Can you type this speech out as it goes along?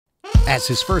As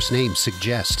his first name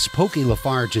suggests, Pokey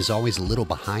Lafarge is always a little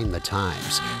behind the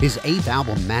times. His 8th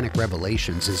album, Manic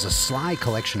Revelations, is a sly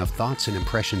collection of thoughts and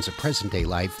impressions of present-day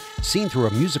life seen through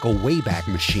a musical wayback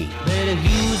machine. Better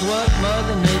use what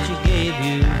Mother Nature gave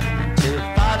you till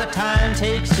Father Time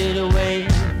takes it away.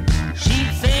 She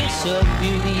thinks her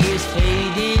beauty is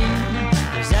fading,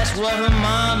 'cause that's what her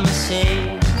mama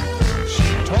said. She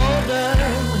told her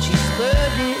when she's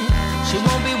 30, she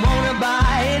won't be wanted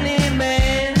by any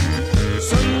man.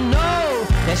 So you know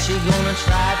that she gonna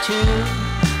try to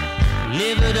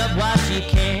live it up while she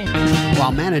can.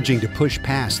 While managing to push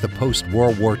past the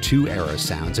post-World War II era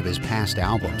sounds of his past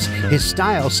albums, his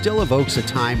style still evokes a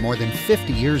time more than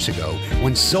 50 years ago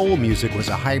when soul music was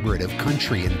a hybrid of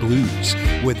country and blues.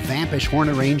 With vampish horn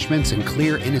arrangements and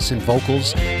clear, innocent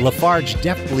vocals, Lafarge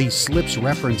deftly slips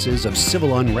references of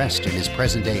civil unrest in his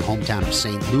present-day hometown of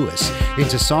St. Louis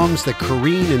into songs that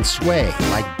careen and sway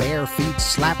like bare feet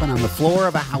slapping on the floor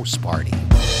of a house party.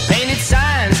 Painted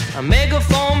signs, a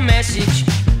megaphone message.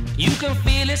 You can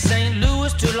feel it, St.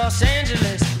 Louis to Los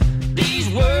Angeles. These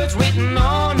words written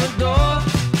on the door.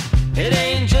 It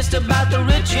ain't just about the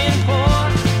rich and poor.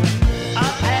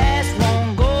 Our past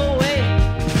won't go away.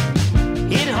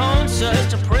 It haunts us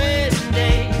to present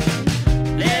day.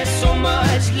 There's so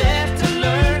much left to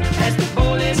learn as the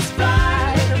bullets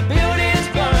fly, the buildings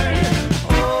burn.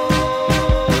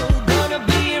 Oh, gonna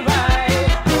be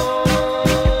right. Oh,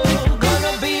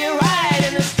 gonna be right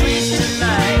in the streets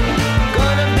tonight.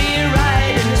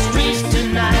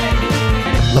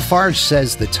 Lafarge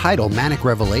says the title, Manic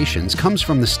Revelations, comes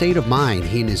from the state of mind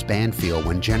he and his band feel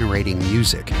when generating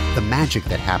music, the magic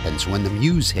that happens when the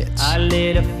muse hits. I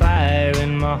lit a fire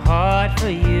in my heart for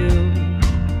you,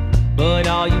 but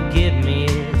all you give me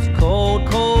is cold,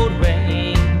 cold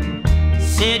rain.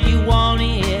 Said you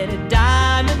wanted a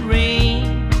diamond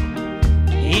ring.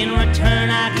 In return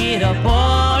I get a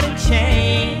ball and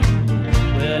chain.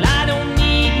 Well, I don't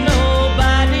need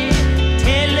nobody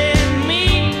telling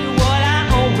me what I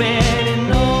already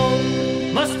know.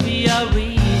 Must be a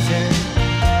reason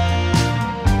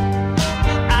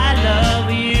I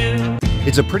love you.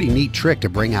 It's a pretty neat trick to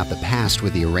bring out the past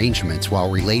with the arrangements while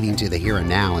relating to the here and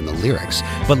now in the lyrics,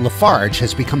 but Lafarge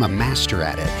has become a master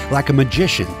at it, like a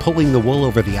magician pulling the wool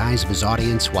over the eyes of his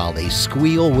audience while they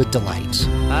squeal with delight.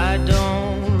 I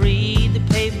don't read the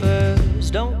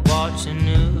papers, don't watch the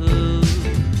news,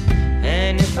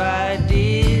 and if I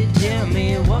did, tell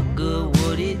me what good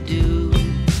would it do?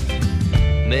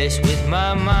 Mess with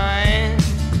my mind,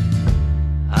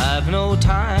 I've no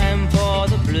time for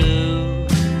the blues.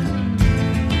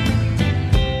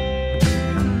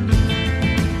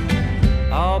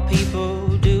 All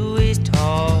people do is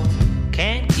talk,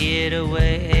 can't get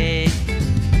away.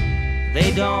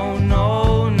 They don't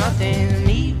know nothing,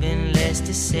 even less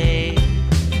to say.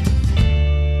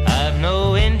 I've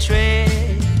no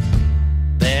interest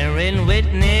bearing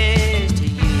witness to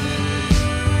you.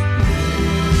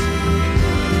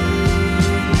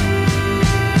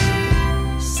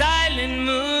 Silent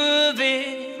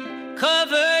movie,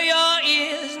 cover your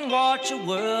ears and watch the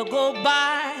world go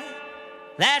by.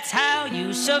 That's how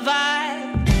you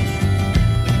survive.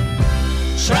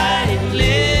 Try and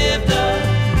live the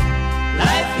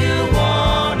life you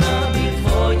wanna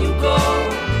before you go.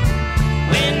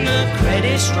 When the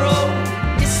credits roll,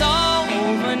 it's all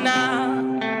over now.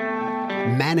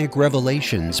 Manic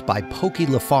Revelations by Pokey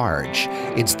Lafarge.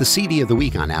 It's the CD of the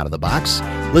week on Out of the Box.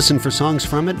 Listen for songs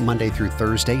from it Monday through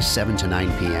Thursday, 7 to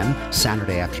 9 p.m.,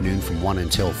 Saturday afternoon from 1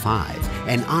 until 5,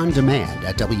 and on demand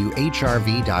at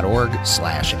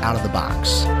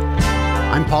whrv.org/outofthebox.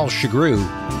 I'm Paul Chagru.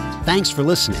 Thanks for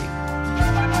listening.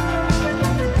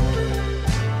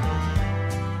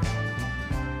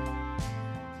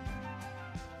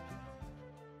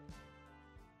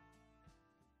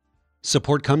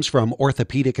 Support comes from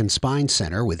Orthopedic and Spine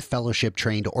Center with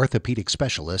fellowship-trained orthopedic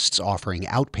specialists offering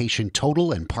outpatient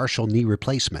total and partial knee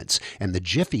replacements and the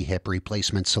Jiffy Hip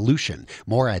Replacement Solution.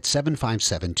 More at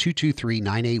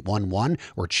 757-223-9811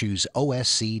 or choose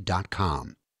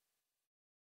osc.com.